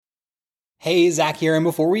Hey, Zach here, and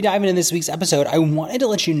before we dive into this week's episode, I wanted to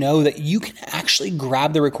let you know that you can actually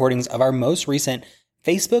grab the recordings of our most recent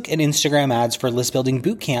Facebook and Instagram ads for List Building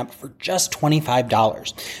Bootcamp for just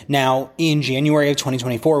 $25. Now, in January of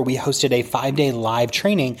 2024, we hosted a 5-day live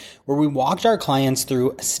training where we walked our clients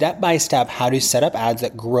through step-by-step how to set up ads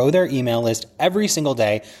that grow their email list every single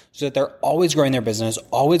day so that they're always growing their business,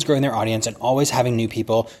 always growing their audience, and always having new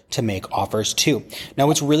people to make offers to. Now,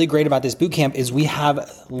 what's really great about this bootcamp is we have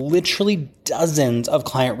literally dozens of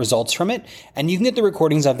client results from it, and you can get the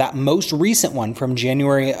recordings of that most recent one from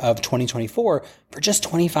January of 2024 for just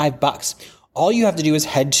 $25. All you have to do is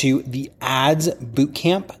head to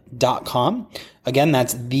theadsbootcamp.com. Again,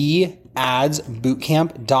 that's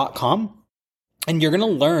theadsbootcamp.com. And you're going to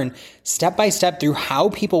learn step by step through how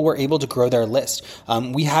people were able to grow their list.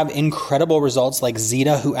 We have incredible results like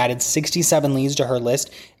Zeta, who added 67 leads to her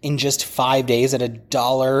list in just 5 days at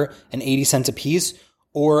 $1.80 a piece.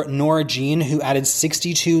 Or Nora Jean, who added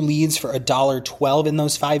 62 leads for $1.12 in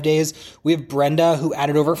those 5 days. We have Brenda, who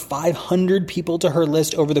added over 500 people to her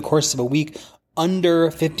list over the course of a week,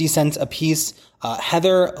 under 50 cents a piece.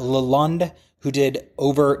 Heather Lalonde, who did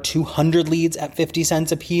over 200 leads at 50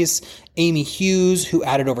 cents a piece. Amy Hughes, who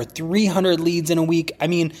added over 300 leads in a week. I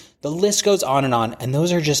mean, the list goes on. And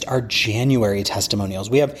those are just our January testimonials.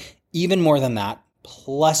 We have even more than that,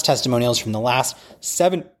 plus testimonials from the last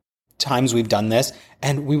 7 times we've done this,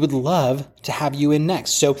 and we would love to have you in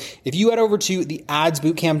next. So if you head over to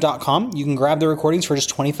theadsbootcamp.com, you can grab the recordings for just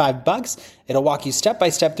 $25. It'll walk you step by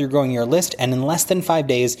step through growing your list, and in less than 5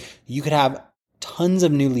 days, you could have tons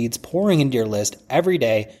of new leads pouring into your list every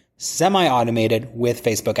day, semi-automated with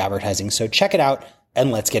Facebook advertising. So check it out,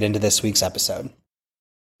 and let's get into this week's episode.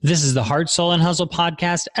 This is the Heart, Soul, and Hustle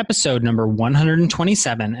podcast, episode number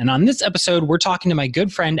 127. And on this episode, we're talking to my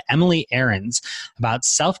good friend, Emily Ahrens, about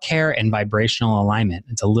self-care and vibrational alignment.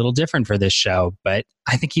 It's a little different for this show, but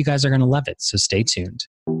I think you guys are going to love it. So stay tuned.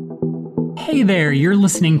 Hey there, you're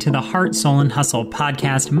listening to the Heart, Soul, and Hustle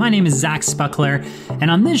podcast. My name is Zach Spuckler, and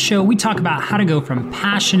on this show, we talk about how to go from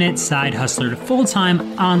passionate side hustler to full-time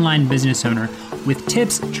online business owner with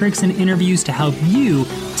tips, tricks, and interviews to help you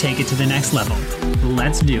take it to the next level.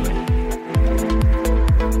 Let's do it.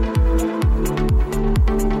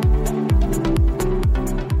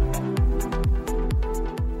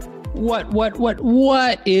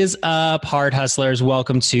 What is up, Heart Hustlers?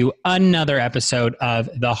 Welcome to another episode of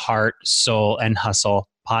the Heart, Soul, and Hustle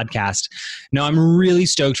podcast. Now, I'm really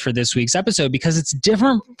stoked for this week's episode because it's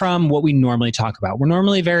different from what we normally talk about. We're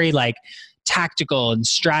normally very tactical and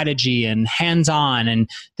strategy and hands-on. And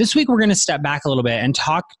this week we're going to step back a little bit and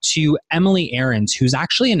talk to Emily Ahrens, who's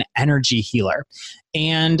actually an energy healer.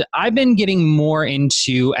 And I've been getting more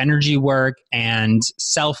into energy work and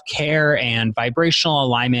self-care and vibrational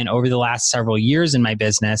alignment over the last several years in my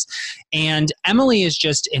business. And Emily is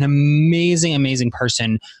just an amazing, amazing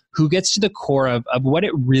person who gets to the core of what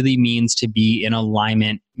it really means to be in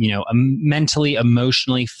alignment, mentally,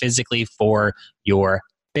 emotionally, physically for your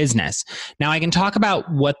business. Now, I can talk about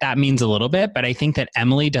what that means a little bit, but I think that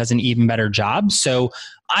Emily does an even better job. So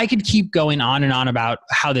I could keep going on and on about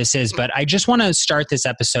how this is, but I just want to start this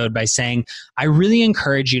episode by saying I really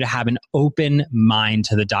encourage you to have an open mind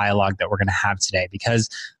to the dialogue that we're going to have today, because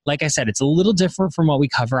like I said, it's a little different from what we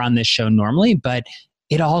cover on this show normally, but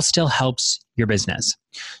it all still helps your business.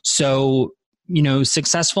 So,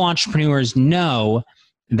 successful entrepreneurs know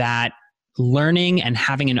that learning and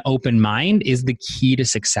having an open mind is the key to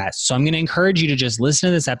success. So I'm going to encourage you to just listen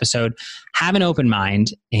to this episode, have an open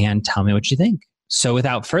mind, and tell me what you think. So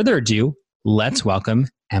without further ado, let's welcome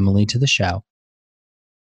Emily to the show.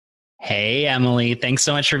 Hey, Emily. Thanks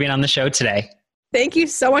so much for being on the show today. Thank you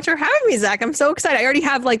so much for having me, Zach. I'm so excited. I already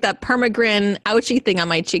have that permagrin ouchie thing on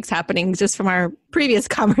my cheeks happening just from our previous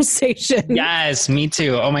conversation. Yes, me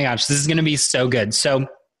too. Oh my gosh, this is going to be so good. So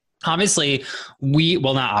obviously,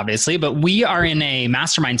 not obviously, but we are in a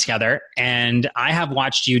mastermind together, and I have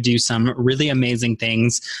watched you do some really amazing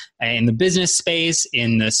things in the business space,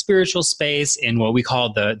 in the spiritual space, in what we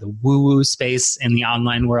call the woo-woo space in the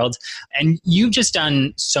online world. And you've just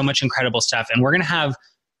done so much incredible stuff, and we're going to have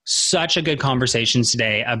such a good conversation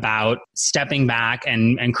today about stepping back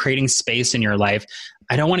and creating space in your life.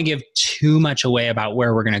 I don't want to give too much away about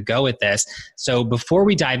where we're going to go with this. So before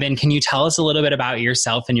we dive in, can you tell us a little bit about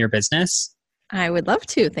yourself and your business? I would love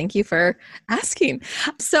to. Thank you for asking.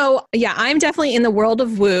 So yeah, I'm definitely in the world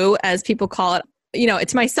of woo, as people call it.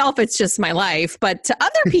 It's myself, it's just my life, but to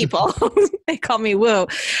other people, they call me woo.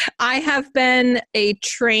 I have been a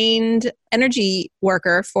trained energy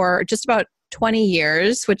worker for just about 20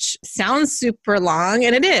 years, which sounds super long,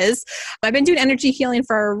 and it is. I've been doing energy healing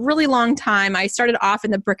for a really long time. I started off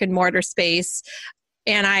in the brick and mortar space,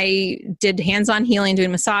 and I did hands-on healing,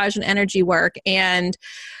 doing massage and energy work. And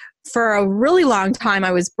for a really long time,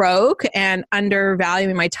 I was broke and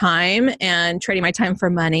undervaluing my time and trading my time for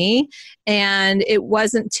money. And it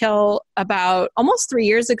wasn't till about almost 3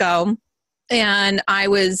 years ago, and I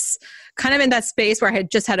was kind of in that space where I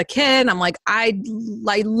had just had a kid. I'm like, I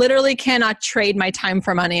literally cannot trade my time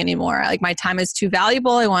for money anymore. Like, my time is too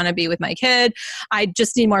valuable. I want to be with my kid. I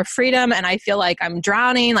just need more freedom. And I feel like I'm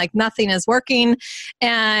drowning, like nothing is working.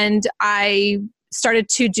 And I started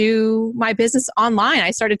to do my business online.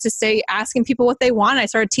 I started to asking people what they want. I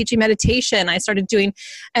started teaching meditation. I started doing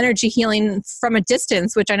energy healing from a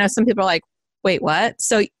distance, which I know some people are like, wait, what?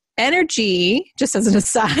 So energy, just as an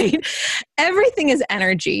aside, everything is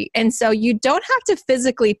energy. And so you don't have to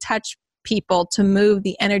physically touch people to move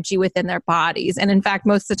the energy within their bodies. And in fact,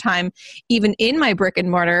 most of the time, even in my brick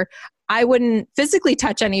and mortar, I wouldn't physically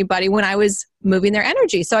touch anybody when I was moving their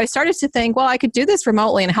energy. So I started to think, well, I could do this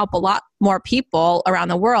remotely and help a lot more people around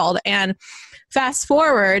the world. And fast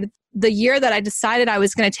forward, the year that I decided I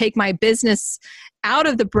was going to take my business out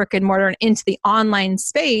of the brick and mortar and into the online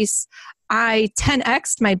space, I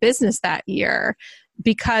 10x'd my business that year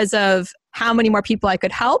because of how many more people I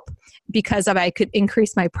could help, because of I could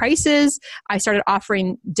increase my prices. I started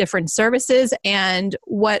offering different services, and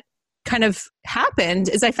what kind of happened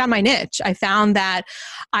is I found my niche. I found that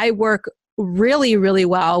I work really, really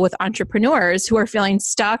well with entrepreneurs who are feeling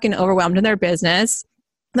stuck and overwhelmed in their business.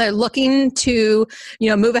 They're looking to,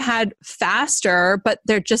 move ahead faster, but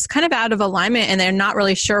they're just kind of out of alignment, and they're not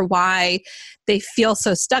really sure why they feel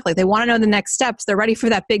so stuck. Like, they want to know the next steps. They're ready for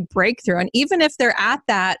that big breakthrough. And even if they're at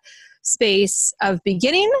that space of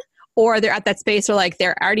beginning, or they're at that space where like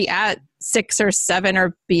they're already at 6 or 7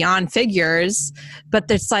 or beyond figures, but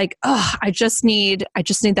it's like, oh, I just need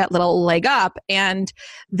that little leg up. And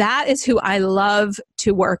that is who I love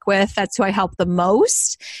to work with. That's who I help the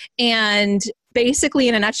most. And basically,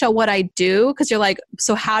 in a nutshell, what I do, because you're like,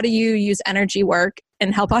 so how do you use energy work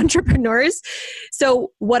and help entrepreneurs?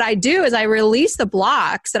 So what I do is I release the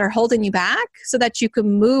blocks that are holding you back so that you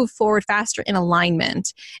can move forward faster in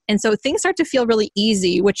alignment. And so things start to feel really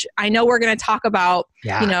easy, which I know we're going to talk about,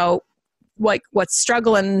 what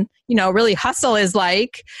struggle and, really hustle is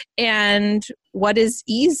like, and what is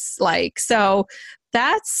ease like. So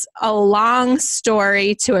that's a long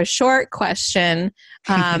story to a short question.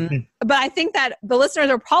 But I think that the listeners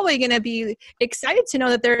are probably going to be excited to know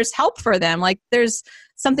that there's help for them. Like, there's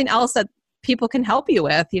something else that people can help you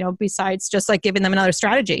with, besides just like giving them another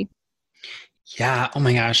strategy. Yeah. Oh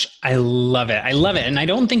my gosh. I love it. And I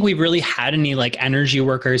don't think we've really had any like energy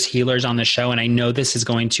workers, healers on the show. And I know this is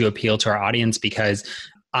going to appeal to our audience because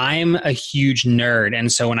I'm a huge nerd. And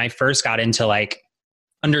so when I first got into like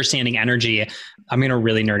understanding energy, I'm going to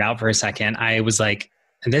really nerd out for a second. I was like,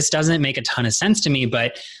 this doesn't make a ton of sense to me,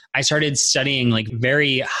 but I started studying like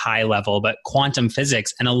very high level, but quantum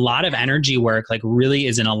physics, and a lot of energy work like really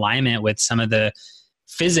is in alignment with some of the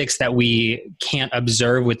physics that we can't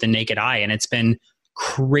observe with the naked eye. And it's been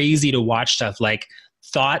crazy to watch stuff like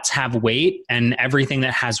thoughts have weight, and everything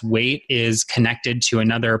that has weight is connected to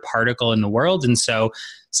another particle in the world. And so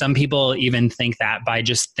some people even think that by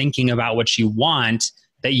just thinking about what you want,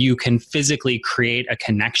 that you can physically create a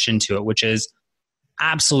connection to it, which is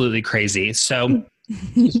absolutely crazy. So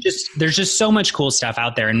there's just so much cool stuff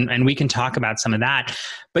out there, and we can talk about some of that.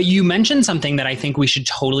 But you mentioned something that I think we should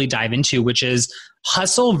totally dive into, which is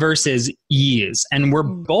hustle versus ease. And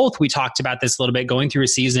we talked about this a little bit, going through a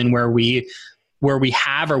season where we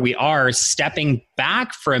are stepping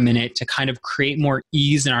back for a minute to kind of create more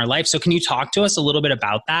ease in our life. So can you talk to us a little bit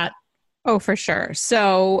about that? Oh, for sure.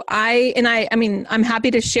 So I'm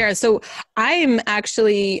happy to share. So I'm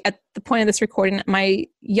actually at the point of this recording, my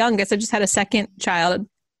youngest, I just had a second child.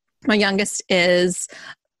 My youngest is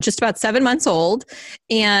just about 7 months old,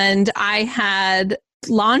 and I had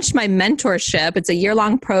launched my mentorship. It's a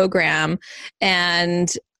year-long program,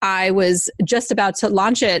 and I was just about to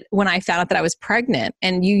launch it when I found out that I was pregnant.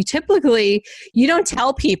 And you don't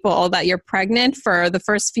tell people that you're pregnant for the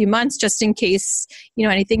first few months, just in case,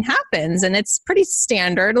 anything happens. And it's pretty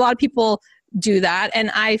standard. A lot of people do that.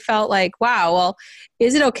 And I felt like, wow, well,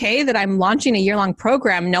 is it okay that I'm launching a year-long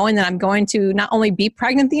program knowing that I'm going to not only be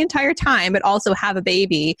pregnant the entire time, but also have a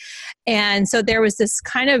baby? And so there was this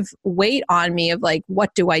kind of weight on me of like,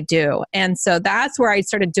 what do I do? And so that's where I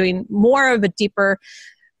started doing more of a deeper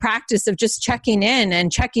practice of just checking in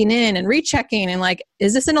and rechecking and like,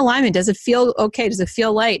 is this in alignment? Does it feel okay? Does it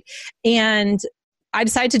feel light? And I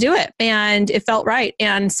decided to do it and it felt right.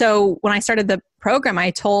 And so when I started the program,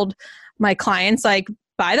 I told my clients, like,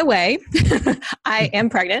 by the way, I am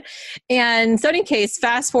pregnant. And so in case,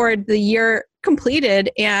 fast forward, the year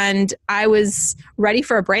completed and I was ready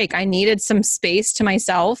for a break. I needed some space to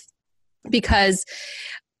myself because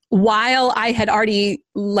while I had already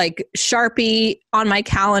like Sharpie on my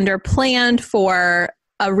calendar planned for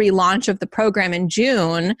a relaunch of the program in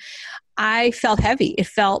June, I felt heavy. It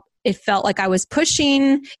felt like I was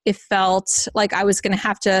pushing. It felt like I was going to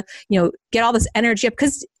have to, get all this energy up.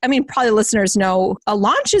 Because, probably listeners know a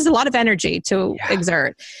launch is a lot of energy to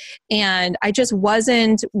exert. And I just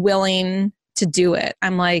wasn't willing to do it.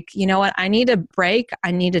 I'm like, you know what? I need a break.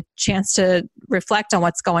 I need a chance to reflect on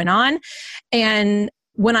what's going on. And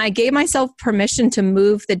when I gave myself permission to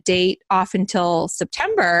move the date off until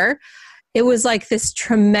September, it was like this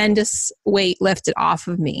tremendous weight lifted off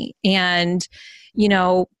of me. And,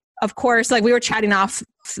 of course, like we were chatting off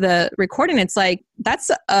the recording, it's like,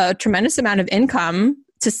 that's a tremendous amount of income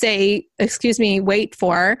to say, excuse me, wait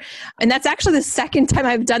for. And that's actually the second time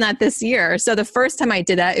I've done that this year. So the first time I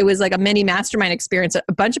did that, it was like a mini mastermind experience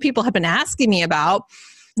a bunch of people have been asking me about.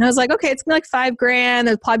 And I was like, okay, it's gonna be like $5,000.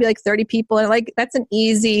 There's probably like 30 people. And like, that's an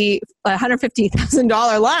easy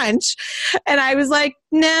 $150,000 lunch. And I was like,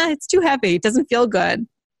 nah, it's too heavy. It doesn't feel good.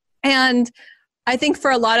 And I think for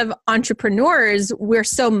a lot of entrepreneurs, we're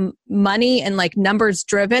so money and like numbers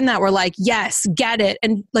driven that we're like, yes, get it.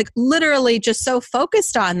 And like literally just so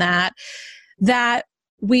focused on that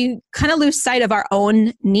we kind of lose sight of our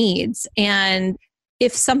own needs. And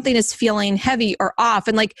if something is feeling heavy or off,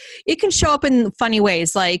 and like it can show up in funny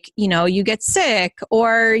ways, like, you get sick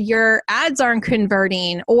or your ads aren't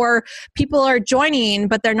converting or people are joining,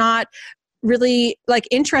 but they're not really like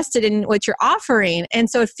interested in what you're offering. And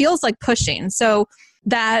so it feels like pushing. So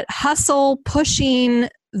that hustle, pushing,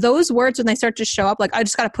 those words, when they start to show up, like, I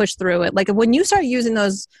just got to push through it. Like when you start using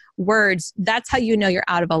those words, that's how you know you're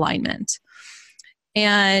out of alignment.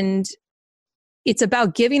 And it's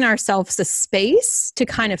about giving ourselves the space to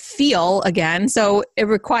kind of feel again. So it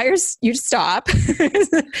requires you to stop,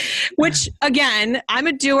 which again, I'm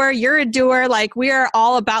a doer, you're a doer. Like we are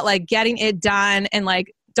all about like getting it done and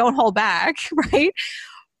like, don't hold back, right?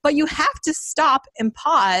 But you have to stop and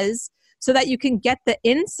pause so that you can get the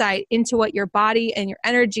insight into what your body and your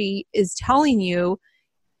energy is telling you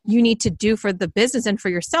need to do for the business and for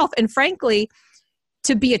yourself. And frankly,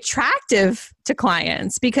 to be attractive to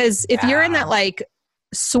clients. Because if you're in that like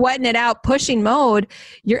sweating it out, pushing mode,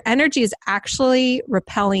 your energy is actually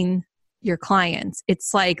repelling your clients.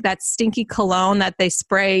 It's like that stinky cologne that they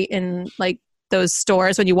spray in like those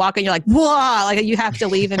stores when you walk in, you're like, whoa, like you have to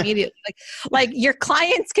leave immediately. like your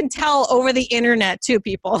clients can tell over the internet too,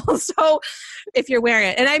 people. So if you're wearing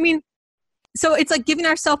it, and so it's like giving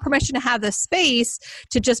ourselves permission to have the space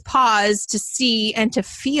to just pause, to see and to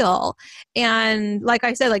feel. And like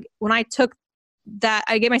I said, like when I took that,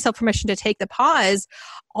 I gave myself permission to take the pause,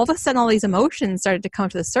 all of a sudden all these emotions started to come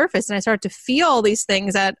to the surface and I started to feel these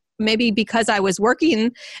things that maybe because I was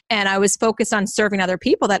working and I was focused on serving other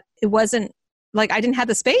people, that it wasn't like I didn't have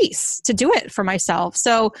the space to do it for myself.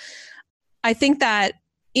 So I think that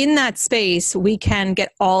in that space, we can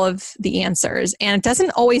get all of the answers, and it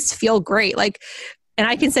doesn't always feel great. Like, and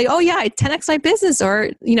I can say, oh yeah, I 10x my business,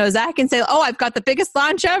 or, Zach can say, oh, I've got the biggest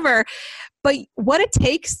launch ever. But what it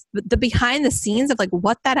takes, the behind the scenes of like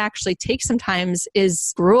what that actually takes sometimes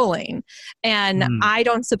is grueling. And I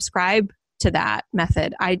don't subscribe to that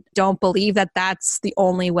method. I don't believe that that's the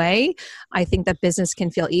only way. I think that business can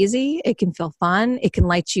feel easy. It can feel fun. It can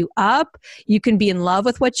light you up. You can be in love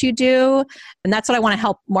with what you do. And that's what I want to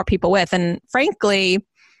help more people with. And frankly,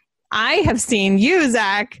 I have seen you,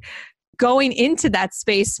 Zach, going into that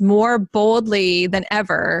space more boldly than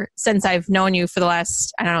ever since I've known you for the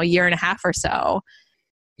last, year and a half or so.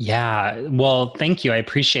 Yeah. Well, thank you. I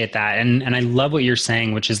appreciate that. And I love what you're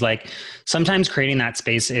saying, which is like, sometimes creating that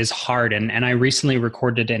space is hard. And I recently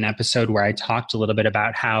recorded an episode where I talked a little bit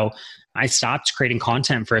about how I stopped creating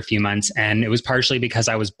content for a few months. And it was partially because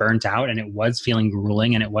I was burnt out and it was feeling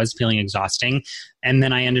grueling and it was feeling exhausting. And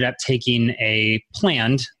then I ended up taking a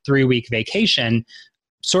planned 3-week vacation,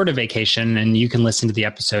 sort of vacation. And you can listen to the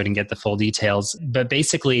episode and get the full details. But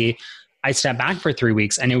basically, I stepped back for 3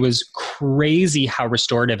 weeks and it was crazy how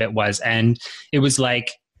restorative it was. And it was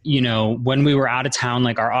like, when we were out of town,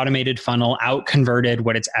 like our automated funnel out converted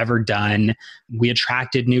what it's ever done. We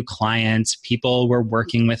attracted new clients. People were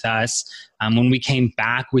working with us. When we came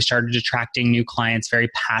back, we started attracting new clients very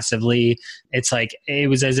passively. It's like, it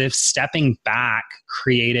was as if stepping back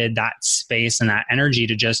created that space and that energy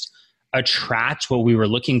to just attract what we were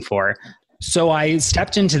looking for. So I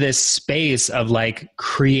stepped into this space of like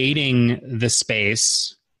creating the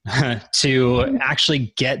space to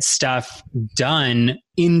actually get stuff done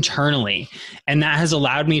internally. And that has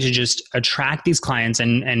allowed me to just attract these clients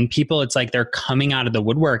and people. It's like they're coming out of the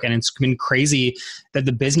woodwork, and it's been crazy that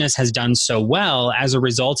the business has done so well as a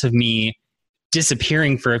result of me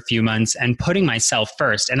disappearing for a few months and putting myself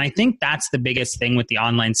first. And I think that's the biggest thing with the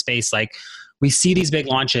online space. Like, we see these big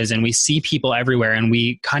launches and we see people everywhere, and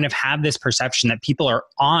we kind of have this perception that people are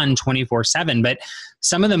on 24/7. But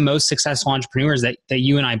some of the most successful entrepreneurs that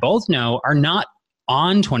you and I both know are not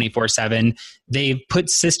on 24/7. They've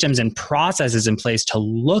put systems and processes in place to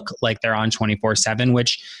look like they're on 24/7,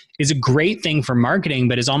 which is a great thing for marketing,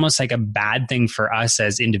 but is almost like a bad thing for us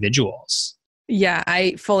as individuals. Yeah,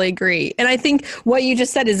 I fully agree. And I think what you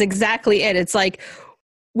just said is exactly it. It's like,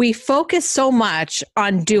 we focus so much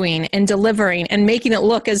on doing and delivering and making it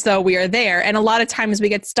look as though we are there. And a lot of times we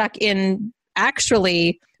get stuck in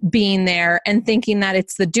actually being there and thinking that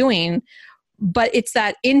it's the doing, but it's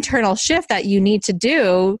that internal shift that you need to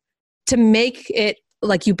do to make it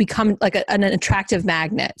like you become like an attractive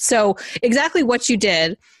magnet. So exactly what you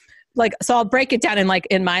did, like, so I'll break it down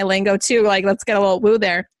in my lingo too. Like, let's get a little woo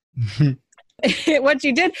there. What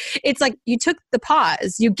you did, it's like you took the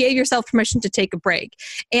pause, you gave yourself permission to take a break.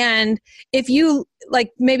 And if you,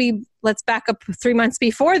 like, maybe let's back up 3 months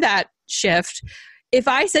before that shift. If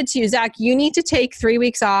I said to you, Zach, you need to take 3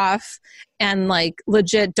 weeks off and like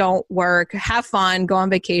legit don't work, have fun, go on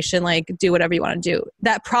vacation, like do whatever you want to do,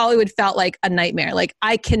 that probably would felt like a nightmare. Like,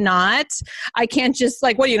 I can't just,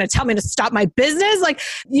 like, what are you going to tell me to stop my business? Like,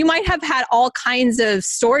 you might have had all kinds of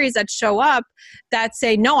stories that show up that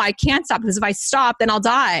say, no, I can't stop, because if I stop, then I'll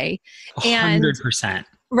die. 100%.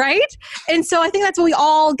 Right? And so I think that's when we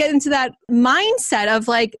all get into that mindset of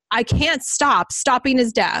like, I can't stop. Stopping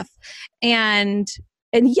is death. And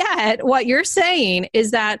yet what you're saying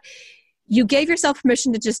is that you gave yourself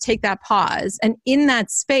permission to just take that pause. And in that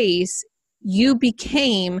space, you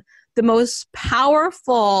became the most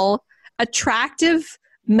powerful, attractive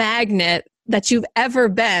magnet that you've ever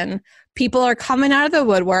been. People are coming out of the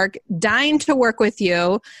woodwork, dying to work with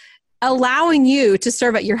you, allowing you to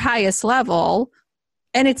serve at your highest level.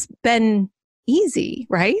 And it's been easy,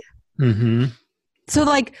 right? Mm-hmm. So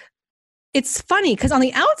like, it's funny because on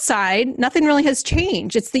the outside, nothing really has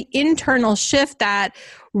changed. It's the internal shift that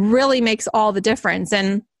really makes all the difference.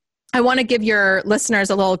 And I want to give your listeners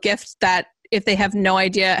a little gift that if they have no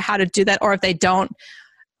idea how to do that, or if they don't,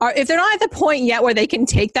 or if they're not at the point yet where they can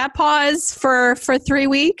take that pause for 3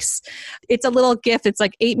 weeks, it's a little gift. It's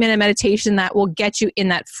like 8-minute meditation that will get you in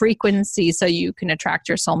that frequency so you can attract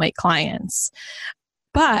your soulmate clients.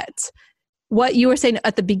 But what you were saying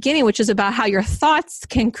at the beginning, which is about how your thoughts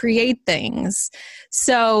can create things.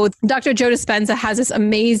 So Dr. Joe Dispenza has this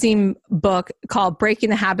amazing book called Breaking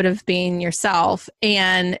the Habit of Being Yourself.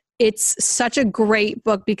 And it's such a great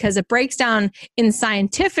book because it breaks down in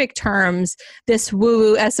scientific terms this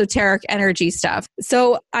woo-woo esoteric energy stuff.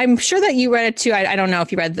 So I'm sure that you read it too. I don't know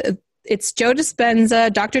if you read it's Joe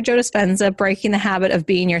Dispenza, Dr. Joe Dispenza, Breaking the Habit of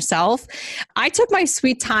Being Yourself. I took my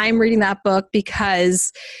sweet time reading that book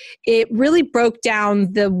because it really broke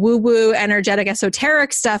down the woo-woo, energetic,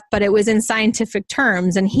 esoteric stuff, but it was in scientific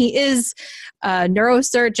terms. And he is a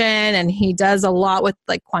neurosurgeon and he does a lot with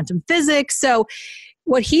like quantum physics. So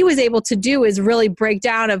what he was able to do is really break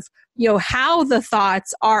down of, how the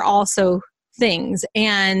thoughts are also things.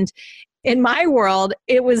 And in my world,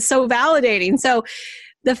 it was so validating. So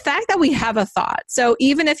the fact that we have a thought, so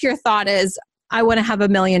even if your thought is, I want to have $1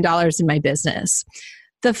 million in my business,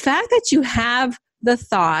 the fact that you have the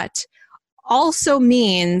thought also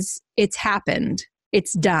means it's happened,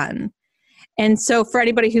 it's done. And so for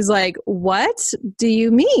anybody who's like, what do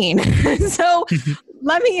you mean? So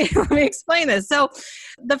let me explain this. So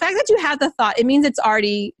the fact that you have the thought, it means it's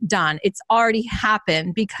already done. It's already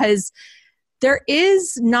happened, because there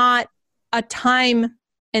is not a time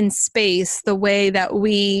and space the way that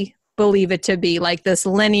we believe it to be, like this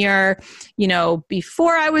linear,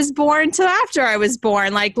 before I was born to after I was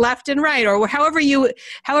born, like left and right, or however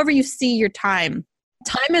you see your time.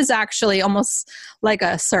 Time is actually almost like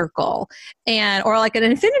a circle or like an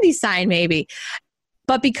infinity sign maybe.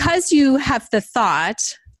 But because you have the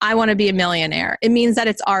thought, I want to be a millionaire, it means that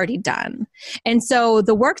it's already done. And so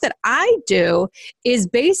the work that I do is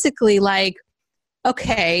basically like,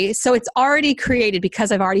 okay, so it's already created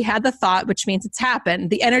because I've already had the thought, which means it's happened.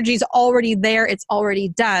 The energy's already there. It's already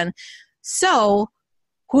done. So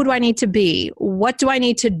who do I need to be? What do I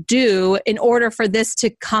need to do in order for this to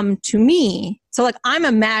come to me? So like, I'm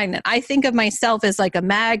a magnet. I think of myself as like a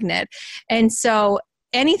magnet. And so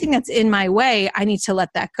anything that's in my way, I need to let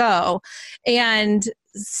that go. And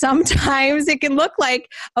sometimes it can look like,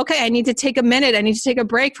 okay, I need to take a minute. I need to take a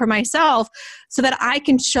break for myself so that I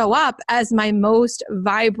can show up as my most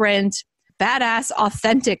vibrant, badass,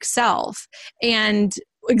 authentic self. And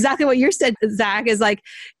exactly what you said, Zach, is like,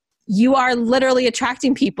 you are literally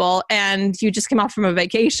attracting people and you just came off from a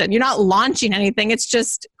vacation. You're not launching anything. It's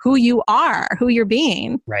just who you are, who you're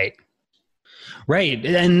being. Right. Right.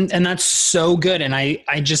 And that's so good. And I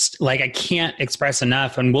just like, I can't express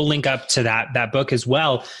enough, and we'll link up to that book as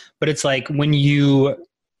well. But it's like when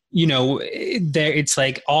it's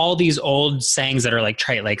like all these old sayings that are like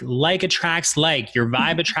trite, like attracts like, your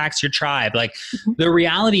vibe attracts your tribe. Like the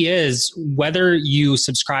reality is, whether you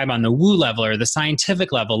subscribe on the woo level or the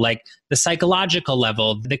scientific level, like the psychological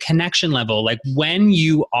level, the connection level, like when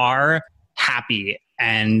you are happy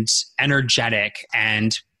and energetic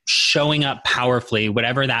and showing up powerfully,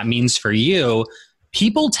 whatever that means for you,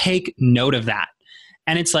 people take note of that.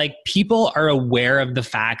 And it's like people are aware of the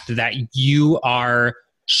fact that you are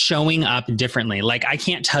showing up differently. Like I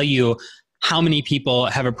can't tell you how many people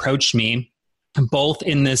have approached me, both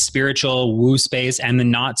in the spiritual woo space and the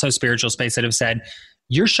not so spiritual space, that have said,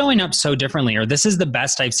 you're showing up so differently, or this is the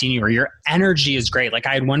best I've seen you, or your energy is great. Like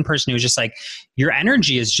I had one person who was just like, your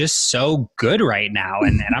energy is just so good right now.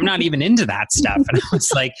 And I'm not even into that stuff. And I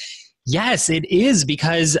was like, yes, it is,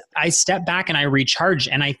 because I step back and I recharge.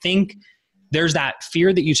 And I think there's that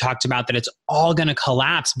fear that you talked about that it's all going to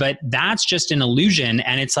collapse, but that's just an illusion.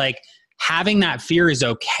 And it's like having that fear is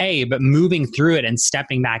okay, but moving through it and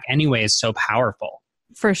stepping back anyway is so powerful.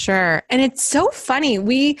 For sure. And it's so funny.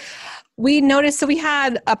 We noticed, so we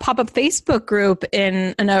had a pop-up Facebook group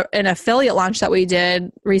in an affiliate launch that we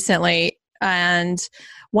did recently. And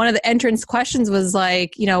one of the entrance questions was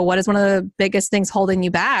like, what is one of the biggest things holding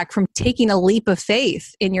you back from taking a leap of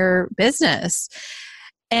faith in your business?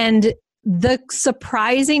 And the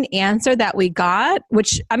surprising answer that we got,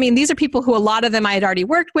 which, I mean, these are people who a lot of them I had already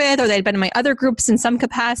worked with, or they'd been in my other groups in some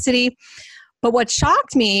capacity. But what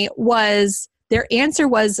shocked me was their answer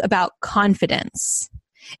was about confidence.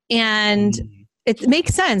 And it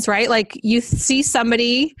makes sense, right? Like you see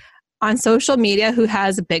somebody on social media who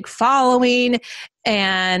has a big following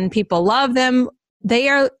and people love them. They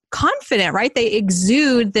are confident, right? They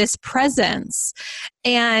exude this presence.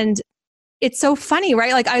 And it's so funny,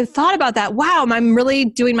 right? Like I thought about that. Wow, I'm really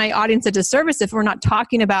doing my audience a disservice if we're not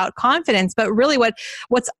talking about confidence. But really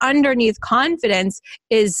what's underneath confidence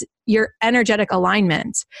is your energetic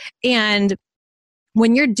alignment. And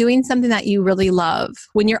when you're doing something that you really love,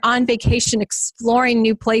 when you're on vacation exploring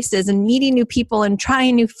new places and meeting new people and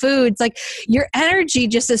trying new foods, like your energy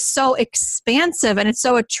just is so expansive and it's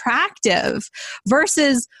so attractive,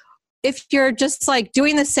 versus if you're just like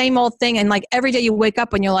doing the same old thing and like every day you wake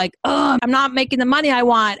up and you're like, oh, I'm not making the money I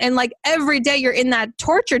want. And like every day you're in that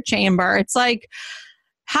torture chamber. It's like,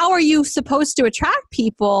 how are you supposed to attract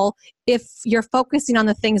people if you're focusing on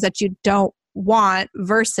the things that you don't want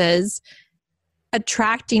versus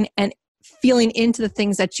attracting and feeling into the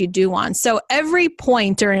things that you do want? So every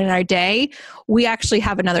point during our day, we actually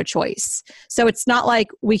have another choice. So it's not like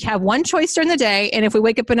we have one choice during the day, and if we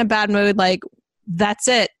wake up in a bad mood, like that's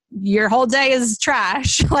it. Your whole day is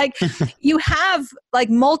trash. Like you have like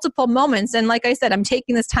multiple moments. And like I said, I'm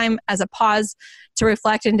taking this time as a pause to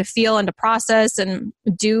reflect and to feel and to process and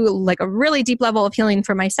do like a really deep level of healing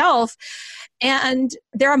for myself. And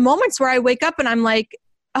there are moments where I wake up and I'm like,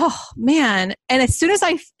 oh man. And as soon as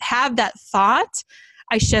I have that thought,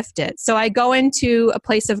 I shift it. So I go into a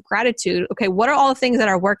place of gratitude. Okay, what are all the things that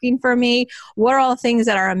are working for me? What are all the things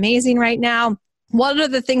that are amazing right now? What are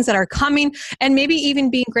the things that are coming? And maybe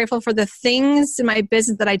even being grateful for the things in my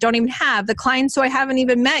business that I don't even have, the clients who I haven't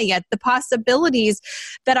even met yet, the possibilities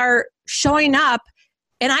that are showing up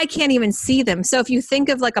and I can't even see them. So if you think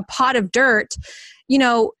of like a pot of dirt,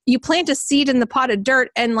 you plant a seed in the pot of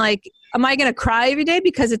dirt and like, am I going to cry every day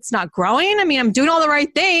because it's not growing? I mean, I'm doing all the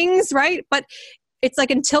right things, right? But it's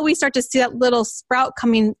like until we start to see that little sprout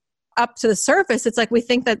coming up to the surface, it's like we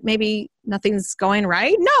think that maybe nothing's going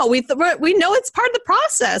right. No, we know it's part of the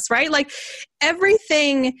process, right? Like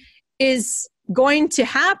everything is going to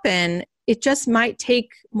happen. It just might take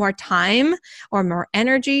more time or more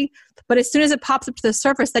energy. But as soon as it pops up to the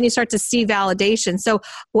surface, then you start to see validation. So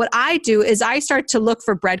what I do is I start to look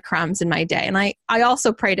for breadcrumbs in my day. And I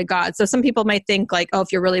also pray to God. So some people might think like, oh,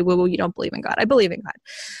 if you're really woo-woo, you don't believe in God. I believe in God.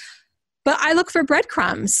 But I look for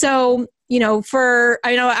breadcrumbs. So I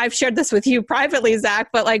know I've shared this with you privately, Zach,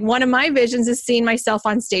 but like one of my visions is seeing myself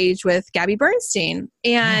on stage with Gabby Bernstein.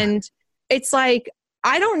 And it's like,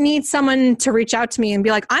 I don't need someone to reach out to me and be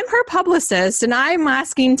like, I'm her publicist and I'm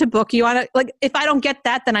asking to book you on it. Like, if I don't get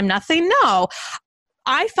that, then I'm nothing. No,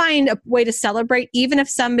 I find a way to celebrate, even if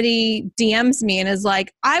somebody DMs me and is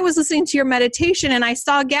like, I was listening to your meditation and I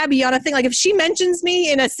saw Gabby on a thing. Like, if she mentions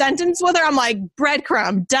me in a sentence with her, I'm like,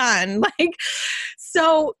 breadcrumb, done. Like,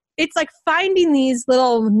 so it's like finding these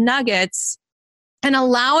little nuggets and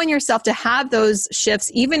allowing yourself to have those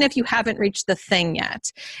shifts, even if you haven't reached the thing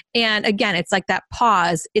yet. And again, it's like that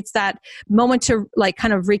pause. It's that moment to like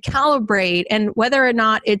kind of recalibrate, and whether or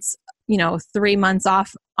not it's, 3 months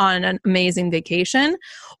off on an amazing vacation,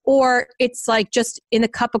 or it's like just in a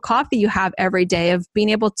cup of coffee you have every day, of being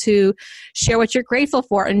able to share what you're grateful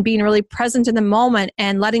for and being really present in the moment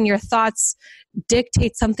and letting your thoughts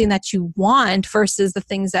dictate something that you want versus the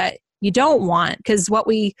things that you don't want, because what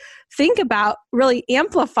we think about really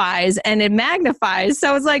amplifies and it magnifies.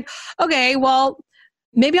 So it's like, okay, well,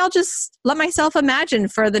 maybe I'll just let myself imagine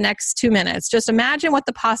for the next 2 minutes. Just imagine what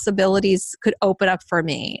the possibilities could open up for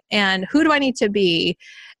me, and who do I need to be,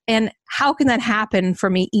 and how can that happen for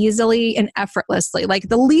me easily and effortlessly, like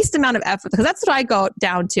the least amount of effort, because that's what I go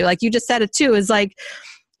down to. Like you just said it too, is like,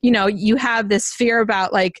 you have this fear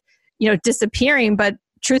about like, disappearing, but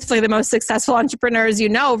truthfully, the most successful entrepreneurs,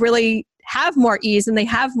 really have more ease and they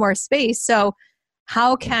have more space. So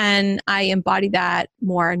how can I embody that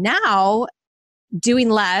more now, doing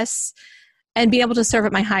less and being able to serve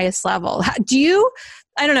at my highest level?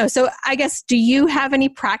 I don't know. So I guess, do you have any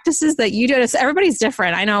practices that you do? So everybody's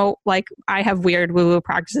different. I know, like, I have weird woo-woo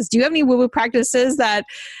practices. Do you have any woo-woo practices that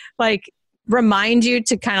like remind you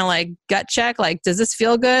to kind of like gut check? Like, does this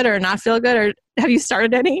feel good or not feel good? Or have you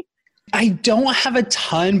started any? I don't have a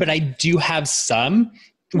ton, but I do have some,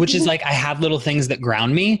 which is like, I have little things that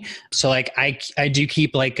ground me. So like I do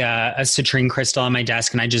keep like a citrine crystal on my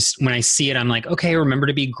desk, and when I see it, I'm like, okay, remember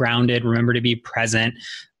to be grounded, remember to be present.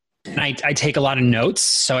 And I take a lot of notes.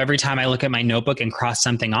 So every time I look at my notebook and cross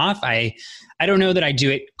something off, I don't know that I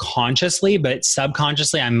do it consciously, but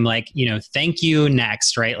subconsciously I'm like, thank you,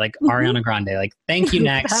 next, right? Like Ariana Grande, like, thank you,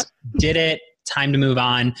 next, did it, time to move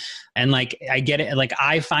on. And like, I get it. Like,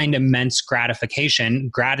 I find immense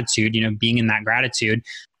gratitude, being in that gratitude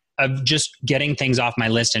of just getting things off my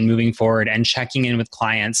list and moving forward and checking in with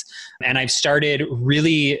clients. And I've started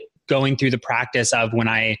really going through the practice of, when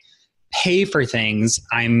I pay for things,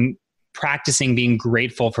 I'm practicing being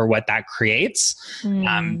grateful for what that creates.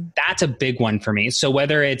 That's a big one for me. So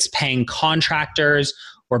whether it's paying contractors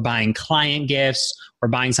or buying client gifts or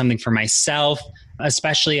buying something for myself,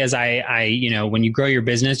 especially as I when you grow your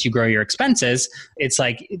business, you grow your expenses. It's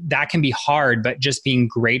like, that can be hard, but just being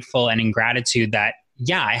grateful and in gratitude that,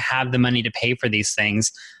 yeah, I have the money to pay for these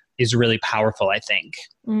things is really powerful, I think.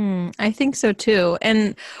 I think so too.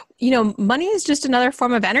 And, money is just another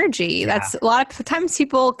form of energy. Yeah. That's a lot of times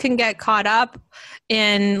people can get caught up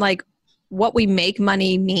in like what we make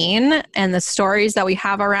money mean and the stories that we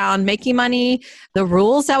have around making money, the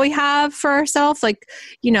rules that we have for ourselves. Like,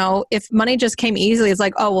 if money just came easily, it's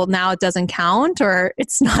like, oh, well, now it doesn't count, or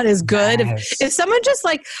it's not as good. Yes. If someone just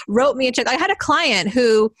like wrote me a check, I had a client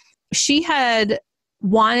who she had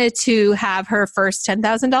wanted to have her first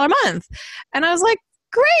 $10,000 month. And I was like,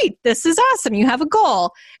 great, this is awesome. You have a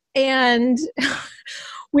goal. And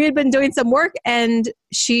we had been doing some work, and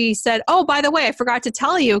she said, oh, by the way, I forgot to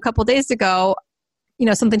tell you a couple of days ago,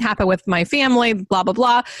 something happened with my family, blah, blah,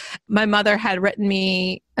 blah. My mother had written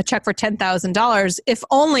me a check for $10,000 if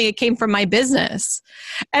only it came from my business.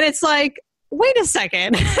 And it's like, wait a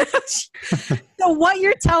second. So what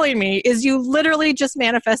you're telling me is you literally just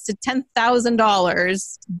manifested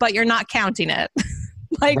 $10,000, but you're not counting it.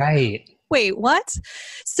 Like, right. Wait, what?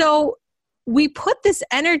 So we put this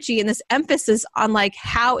energy and this emphasis on like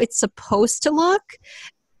how it's supposed to look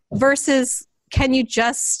versus, can you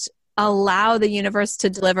just allow the universe to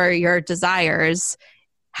deliver your desires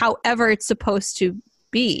however it's supposed to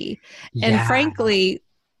be? Yeah. And frankly,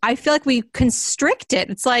 I feel like we constrict it.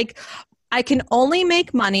 It's like, I can only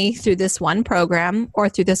make money through this one program or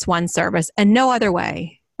through this one service and no other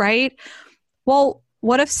way, right? Well,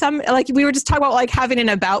 what if like we were just talking about like having an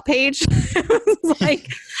about page?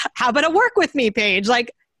 Like, how about a work with me page?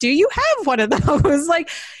 Like, do you have one of those? Like,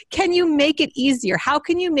 can you make it easier? How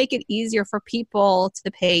can you make it easier for people to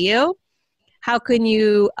pay you? How can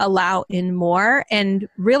you allow in more? And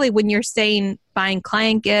really, when you're saying buying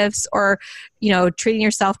client gifts or, treating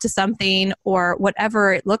yourself to something or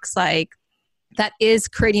whatever it looks like, that is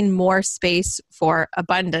creating more space for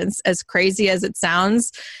abundance. As crazy as it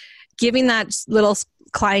sounds, giving that little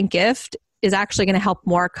client gift is actually going to help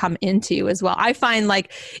more come into you as well. I find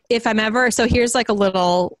like if I'm ever, so here's like a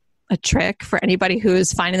little a trick for anybody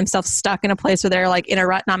who's finding themselves stuck in a place where they're like in a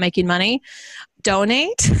rut, not making money.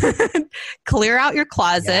 Donate, clear out your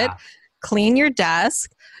closet, clean your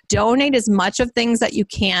desk, donate as much of things that you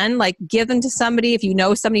can, like give them to somebody if you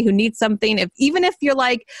know somebody who needs something. Even if you're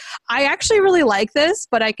like, I actually really like this,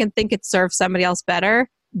 but I can think it serves somebody else better,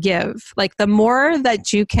 give. Like the more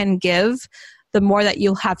that you can give, the more that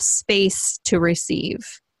you'll have space to receive.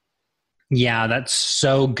 Yeah, that's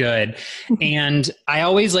so good. And I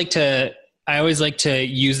always like to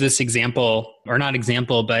use this example, or not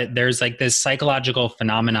example, but there's like this psychological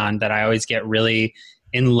phenomenon that I always get really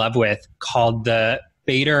in love with called the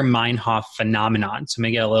Baader-Meinhof phenomenon. So I'm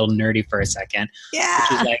going to get a little nerdy for a second. Yeah.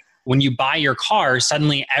 Which is like when you buy your car,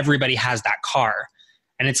 suddenly everybody has that car.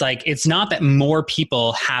 And it's like, it's not that more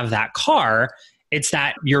people have that car. It's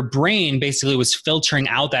that your brain basically was filtering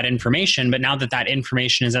out that information, but now that that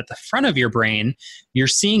information is at the front of your brain, you're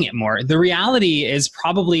seeing it more. The reality is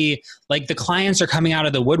probably like the clients are coming out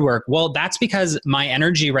of the woodwork. Well, that's because my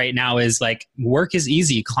energy right now is like work is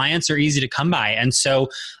easy. Clients are easy to come by. And so,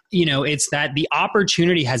 it's that the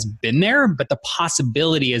opportunity has been there, but the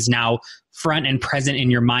possibility is now front and present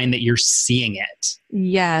in your mind that you're seeing it.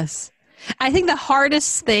 Yes. I think the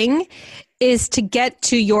hardest thing is to get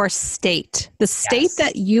to your state. The state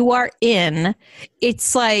that you are in,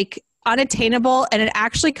 it's like unattainable, and it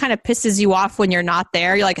actually kind of pisses you off when you're not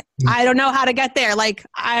there. You're like, I don't know how to get there. Like,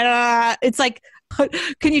 it's like,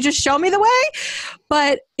 can you just show me the way?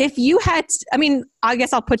 But if you had, I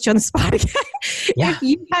guess I'll put you on the spot again. Yeah. If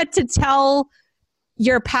you had to tell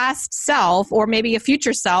your past self, or maybe a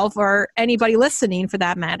future self, or anybody listening for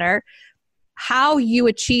that matter, how you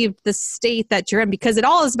achieved the state that you're in, because it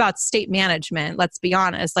all is about state management. Let's be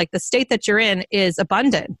honest. Like the state that you're in is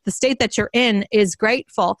abundant. The state that you're in is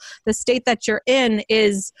grateful. The state that you're in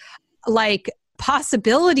is like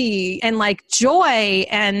possibility and like joy.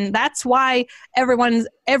 And that's why everyone's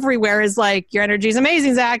everywhere is like, your energy is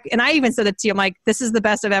amazing, Zach. And I even said it to you. I'm like, this is the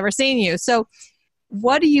best I've ever seen you. So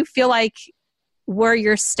what do you feel like were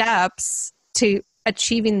your steps to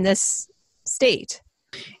achieving this state?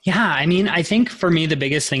 Yeah, I think for me, the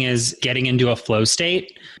biggest thing is getting into a flow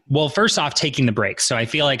state. Well, first off, taking the break. So I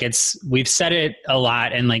feel like we've said it a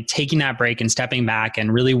lot, and like taking that break and stepping back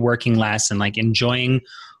and really working less and like enjoying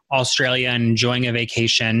Australia and enjoying a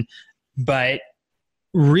vacation. But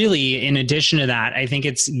really, in addition to that, I think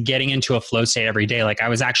it's getting into a flow state every day. Like I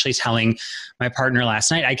was actually telling my partner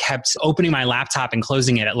last night, I kept opening my laptop and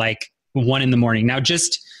closing it at like 1 a.m. Now,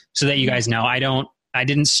 just so that you guys know, I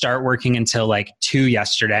didn't start working until like 2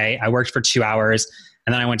 yesterday. I worked for 2 hours,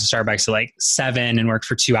 and then I went to Starbucks at like 7 and worked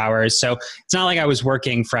for 2 hours. So it's not like I was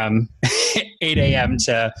working from 8 a.m.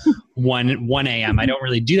 to 1 a.m. I don't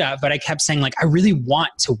really do that, but I kept saying like, I really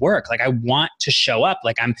want to work. Like I want to show up.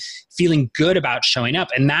 Like I'm feeling good about showing up.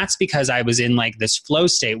 And that's because I was in like this flow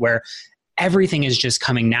state where everything is just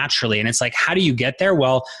coming naturally. And it's like, how do you get there?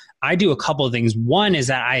 Well, I do a couple of things. One is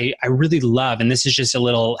that I really love, and this is just a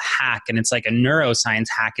little hack, and it's like a neuroscience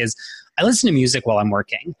hack, is I listen to music while I'm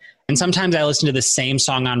working. And sometimes I listen to the same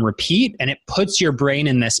song on repeat, and it puts your brain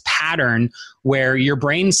in this pattern where your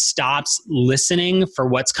brain stops listening for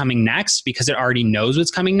what's coming next because it already knows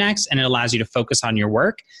what's coming next, and it allows you to focus on your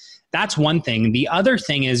work. That's one thing. The other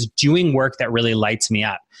thing is doing work that really lights me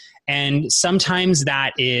up. And sometimes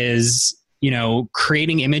that is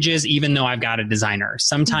creating images, even though I've got a designer.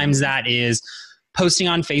 Sometimes that is posting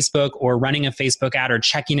on Facebook or running a Facebook ad or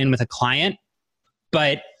checking in with a client.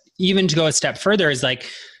 But even to go a step further is like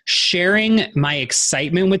sharing my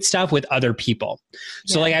excitement with stuff with other people.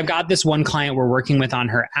 So like I've got this one client we're working with on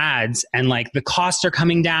her ads, and like the costs are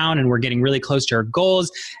coming down and we're getting really close to her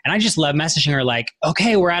goals. And I just love messaging her like,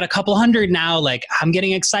 okay, we're at a couple hundred now. Like I'm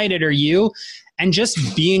getting excited. Are you? And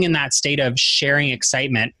just being in that state of sharing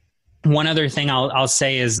excitement. One other thing I'll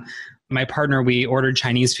say is my partner, we ordered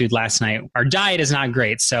Chinese food last night. Our diet is not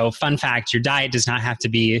great. So fun fact, your diet does not have to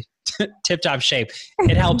be tip-top shape.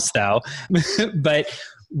 It helps though. But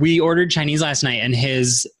we ordered Chinese last night, and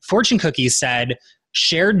his fortune cookie said,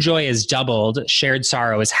 shared joy is doubled, shared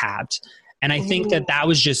sorrow is halved. And I think that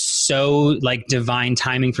was just so like divine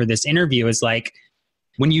timing for this interview, is like,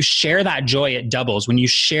 when you share that joy, it doubles. When you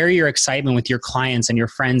share your excitement with your clients and your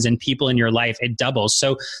friends and people in your life, it doubles.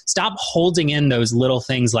 So stop holding in those little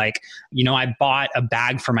things like, I bought a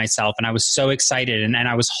bag for myself and I was so excited, and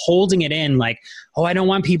I was holding it in like, oh, I don't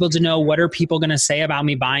want people to know. What are people going to say about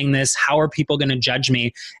me buying this? How are people going to judge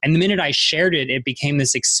me? And the minute I shared it, it became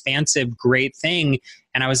this expansive, great thing.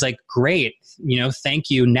 And I was like, great, thank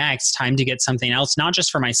you, next, time to get something else, not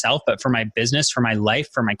just for myself, but for my business, for my life,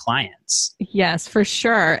 for my clients. Yes, for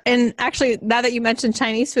sure. And actually, now that you mentioned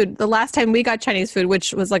Chinese food, the last time we got Chinese food,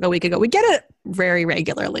 which was like a week ago, we get it very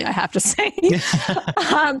regularly, I have to say.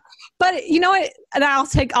 But you know what? And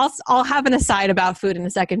I'll have an aside about food in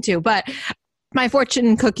a second too. But my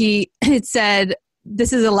fortune cookie, it said,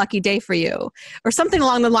 "This is a lucky day for you," or something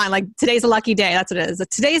along the line, like today's a lucky day. That's what it is.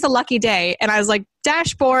 Today's a lucky day. And I was like,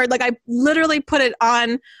 dashboard, like I literally put it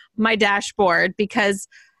on my dashboard, because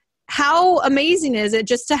how amazing is it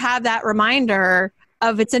just to have that reminder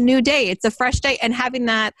of it's a new day, it's a fresh day, and having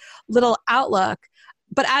that little outlook.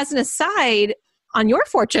 But as an aside on your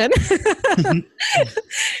fortune,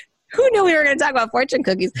 who knew we were going to talk about fortune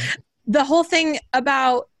cookies? The whole thing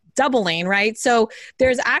about doubling, right? So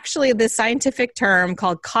there's actually this scientific term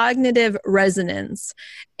called cognitive resonance.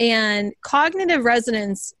 And cognitive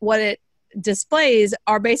resonance, what it displays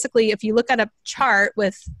are basically, if you look at a chart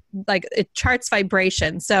with like, it charts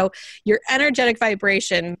vibration. So your energetic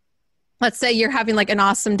vibration, let's say you're having like an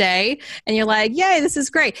awesome day and you're like, yay, this is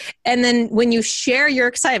great. And then when you share your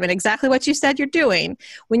excitement, exactly what you said you're doing,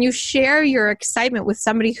 when you share your excitement with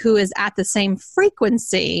somebody who is at the same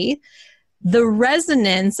frequency, the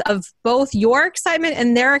resonance of both your excitement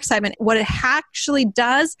and their excitement, what it actually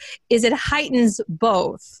does is it heightens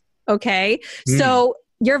both. Okay. So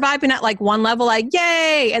you're vibing at like one level, like,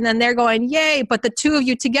 yay. And then they're going, yay. But the two of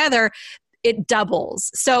you together, it doubles.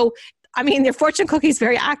 So I mean, their fortune cookie is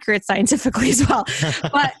very accurate scientifically as well.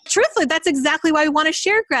 But truthfully, that's exactly why we want to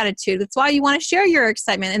share gratitude. That's why you want to share your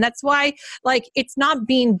excitement. And that's why, like, it's not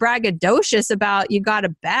being braggadocious about you got a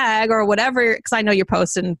bag or whatever, because I know you're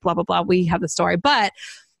posting blah, blah, blah. We have the story. But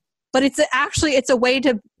it's actually, it's a way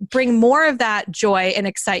to bring more of that joy and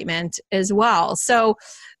excitement as well. So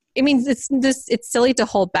I mean, it's silly to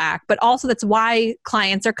hold back, but also that's why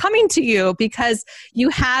clients are coming to you, because you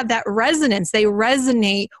have that resonance. They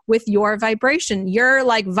resonate with your vibration. You're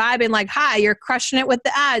like vibing like, hi, you're crushing it with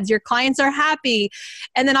the ads. Your clients are happy.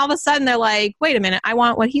 And then all of a sudden they're like, wait a minute, I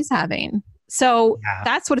want what he's having. So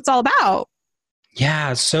that's what it's all about.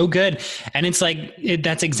 Yeah, so good. And it's like,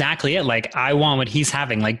 that's exactly it. Like, I want what he's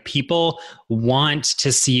having. Like, people want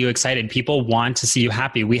to see you excited. People want to see you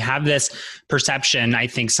happy. We have this perception, I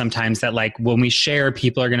think, sometimes that like when we share,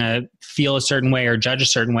 people are going to feel a certain way or judge a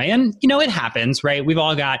certain way. And, it happens, right? We've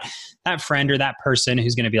all got that friend or that person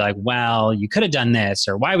who's going to be like, well, you could have done this,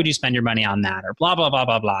 or why would you spend your money on that, or blah, blah, blah,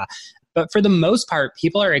 blah, blah. But for the most part,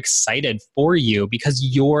 people are excited for you because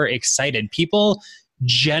you're excited. People,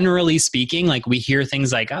 generally speaking, like we hear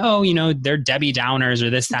things like, oh, they're Debbie Downers or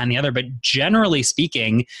this, that, and the other. But generally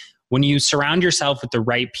speaking, when you surround yourself with the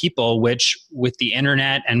right people, which with the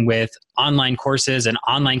internet and with online courses and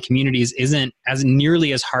online communities isn't as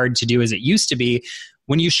nearly as hard to do as it used to be,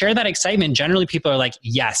 when you share that excitement, generally people are like,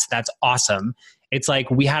 yes, that's awesome. It's like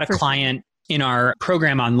we had a client in our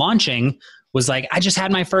program on launching was like, I just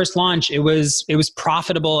had my first launch. It was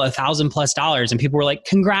profitable, $1,000+ and people were like,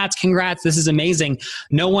 congrats, this is amazing.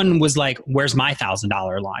 No one was like, where's my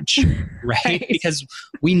 $1,000 launch, right? Because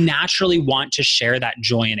we naturally want to share that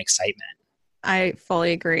joy and excitement. I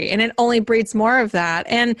fully agree. And it only breeds more of that.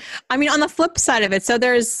 And I mean, on the flip side of it, so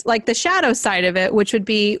there's like the shadow side of it, which would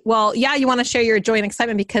be, well, yeah, you want to share your joy and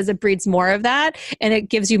excitement because it breeds more of that and it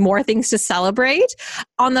gives you more things to celebrate.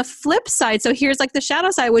 On the flip side, so here's like the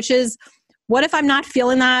shadow side, which is, what if I'm not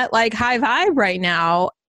feeling that like high vibe right now?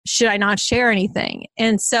 Should I not share anything?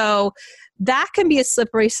 And so that can be a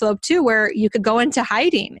slippery slope too, where you could go into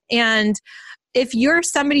hiding. And if you're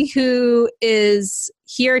somebody who is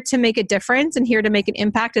here to make a difference and here to make an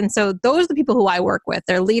impact, and so those are the people who I work with.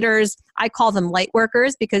 They're leaders. I call them light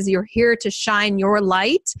workers because you're here to shine your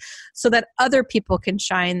light so that other people can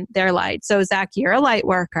shine their light. So Zach, you're a light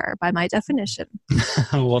worker by my definition.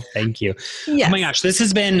 Well, thank you. Yes. Oh my gosh, this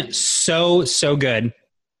has been so good.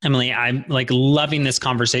 Emily, I'm like loving this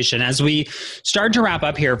conversation. As we start to wrap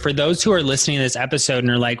up here, for those who are listening to this episode and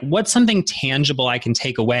are like, what's something tangible I can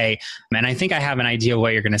take away? And I think I have an idea of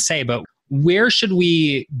what you're going to say, but where should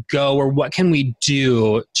we go, or what can we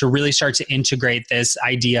do to really start to integrate this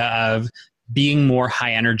idea of being more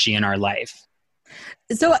high energy in our life?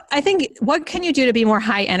 So I think, what can you do to be more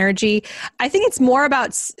high energy? I think it's more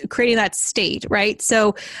about creating that state, right?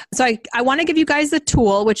 So I want to give you guys the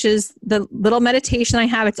tool, which is the little meditation I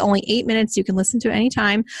have. It's only 8 minutes. You can listen to it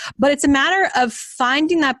anytime, but it's a matter of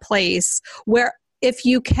finding that place where if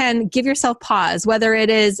you can give yourself pause, whether it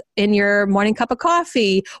is in your morning cup of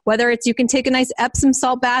coffee, whether it's you can take a nice Epsom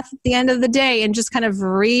salt bath at the end of the day and just kind of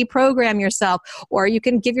reprogram yourself, or you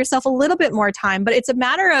can give yourself a little bit more time. But it's a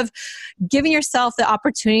matter of giving yourself the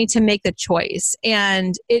opportunity to make the choice.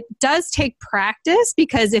 And it does take practice,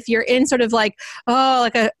 because if you're in sort of like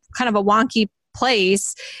a kind of a wonky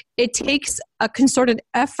place, it takes a concerted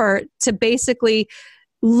effort to basically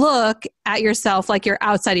look at yourself like you're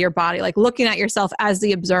outside of your body, like looking at yourself as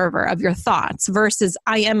the observer of your thoughts versus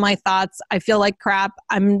I am my thoughts. I feel like crap.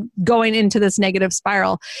 I'm going into this negative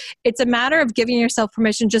spiral. It's a matter of giving yourself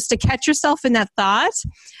permission just to catch yourself in that thought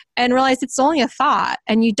and realize it's only a thought,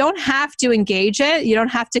 and you don't have to engage it. You don't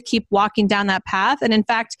have to keep walking down that path. And in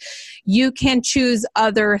fact, you can choose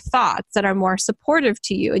other thoughts that are more supportive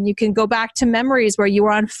to you. And you can go back to memories where you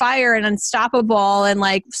were on fire and unstoppable and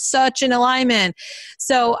like such in alignment.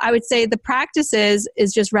 So I would say the practice is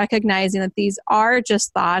just recognizing that these are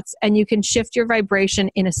just thoughts, and you can shift your vibration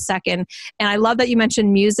in a second. And I love that you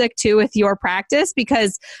mentioned music too with your practice,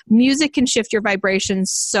 because music can shift your vibration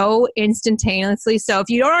so instantaneously. So if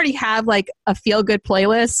you don't already have like a feel-good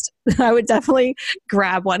playlist, I would definitely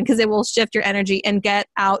grab one, because it will shift your energy and get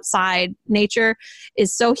outside. Nature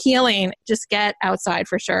is so healing. Just get outside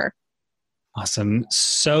for sure. Awesome.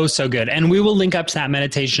 So good. And we will link up to that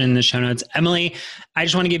meditation in the show notes. Emily, I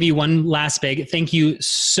just want to give you one last big thank you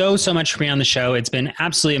so much for being on the show. It's been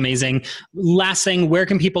absolutely amazing. Last thing, where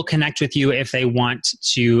can people connect with you if they want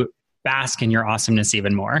to bask in your awesomeness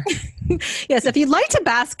even more? Yes, if you'd like to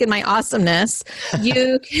bask in my awesomeness,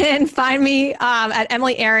 you can find me at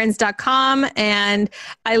emilyaarons.com. And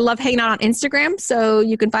I love hanging out on Instagram, so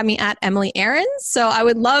you can find me at Emily Aarons. So I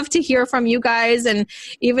would love to hear from you guys. And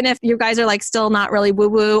even if you guys are like still not really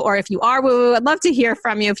woo-woo, or if you are woo-woo, I'd love to hear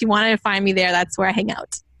from you. If you wanted to find me there, that's where I hang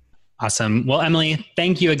out. Awesome. Well, Emily,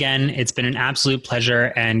 thank you again. It's been an absolute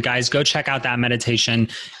pleasure. And guys, go check out that meditation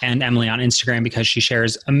and Emily on Instagram, because she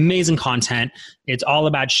shares amazing content. It's all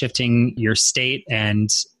about shifting your state, and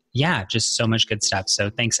yeah, just so much good stuff. So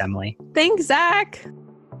thanks, Emily. Thanks, Zach.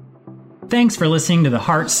 Thanks for listening to the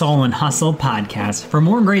Heart, Soul, and Hustle podcast. For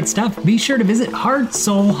more great stuff, be sure to visit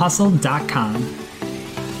heartsoulhustle.com.